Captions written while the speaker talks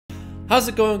How's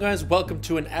it going, guys? Welcome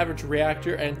to an Average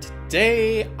Reactor, and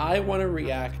today I want to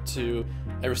react to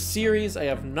a series I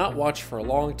have not watched for a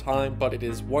long time, but it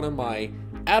is one of my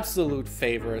absolute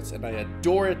favorites and I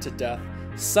adore it to death.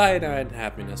 Cyanide and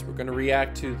Happiness. We're going to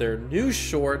react to their new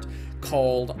short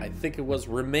called, I think it was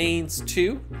Remains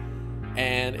 2,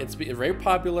 and it's very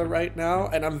popular right now,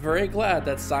 and I'm very glad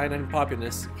that Cyanide and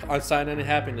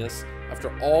Happiness,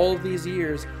 after all of these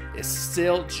years, is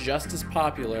still just as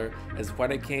popular as when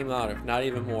it came out, if not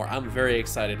even more. I'm very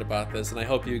excited about this, and I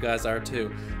hope you guys are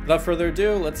too. Without further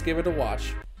ado, let's give it a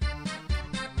watch.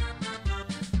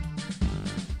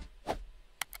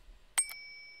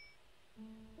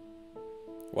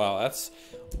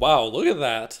 Wow, look at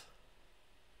that.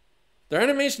 Their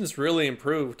animation's really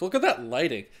improved. Look at that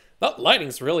lighting. That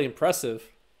lighting's really impressive.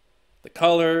 The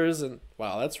colors and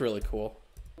wow, that's really cool.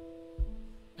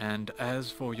 And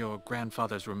as for your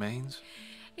grandfather's remains?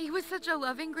 He was such a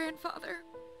loving grandfather.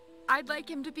 I'd like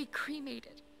him to be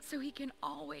cremated so he can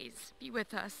always be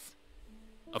with us.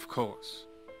 Of course.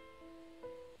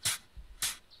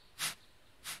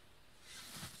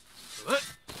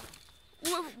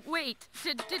 Wait,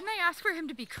 didn't I ask for him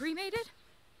to be cremated?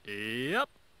 Yep.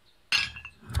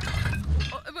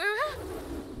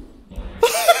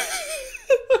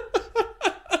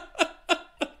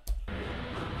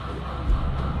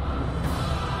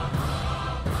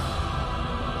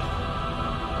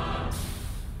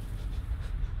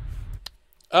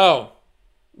 Oh,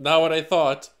 not what I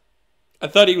thought. I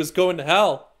thought he was going to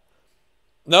hell.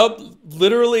 Nope,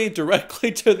 literally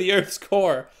directly to the Earth's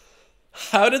core.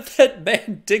 How did that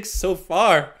man dig so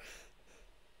far?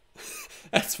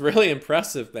 That's really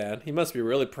impressive, man. He must be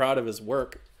really proud of his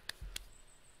work.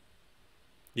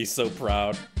 He's so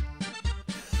proud.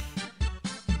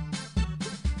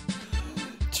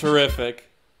 Terrific.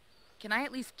 Can I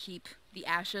at least keep the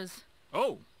ashes?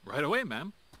 Oh, right away,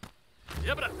 ma'am.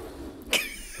 Yep.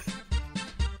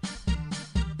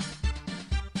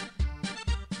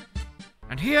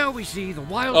 And here we see the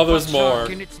wild butt shark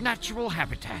in its natural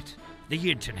habitat,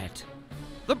 the internet.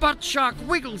 The butt shark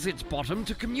wiggles its bottom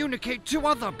to communicate to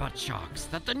other butt sharks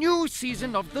that the new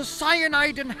season of the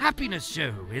Cyanide and Happiness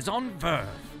show is on Verve.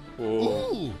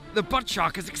 Ooh, the butt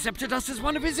shark has accepted us as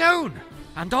one of his own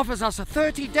and offers us a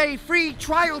 30-day free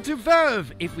trial to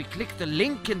Verve if we click the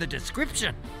link in the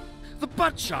description. The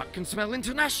butt shark can smell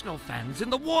international fans in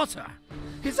the water.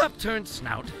 His upturned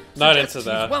snout suggests he's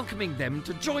welcoming them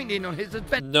to join in on his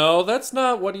adventure. No, that's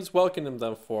not what he's welcoming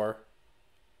them for.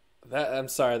 I'm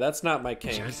sorry, that's not my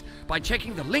kink. By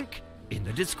checking the link in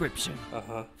the description.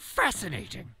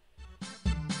 Fascinating.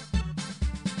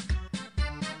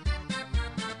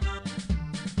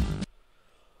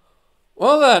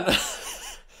 Well then,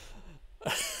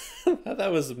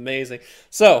 that was amazing.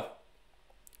 So,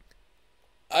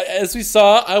 as we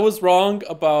saw, I was wrong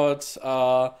about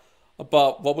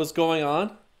what was going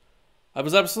on. I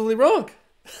was absolutely wrong.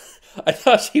 I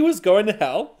thought he was going to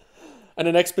hell in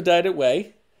an expedited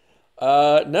way.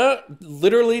 No,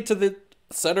 literally to the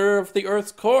center of the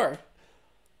Earth's core.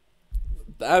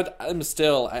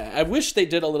 I wish they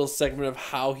did a little segment of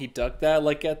how he dug that,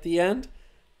 like at the end.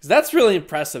 Because that's really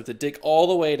impressive to dig all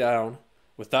the way down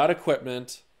without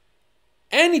equipment.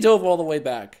 And he dove all the way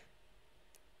back.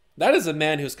 That is a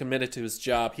man who's committed to his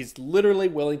job. He's literally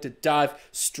willing to dive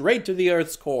straight to the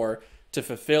Earth's core to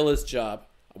fulfill his job.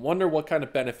 I wonder what kind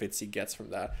of benefits he gets from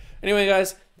that. Anyway,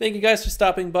 guys, thank you guys for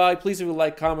stopping by. Please, if you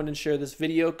like, comment, and share this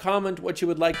video. Comment what you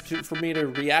would like for me to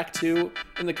react to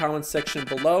in the comments section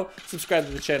below. Subscribe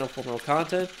to the channel for more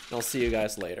content, and I'll see you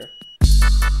guys later.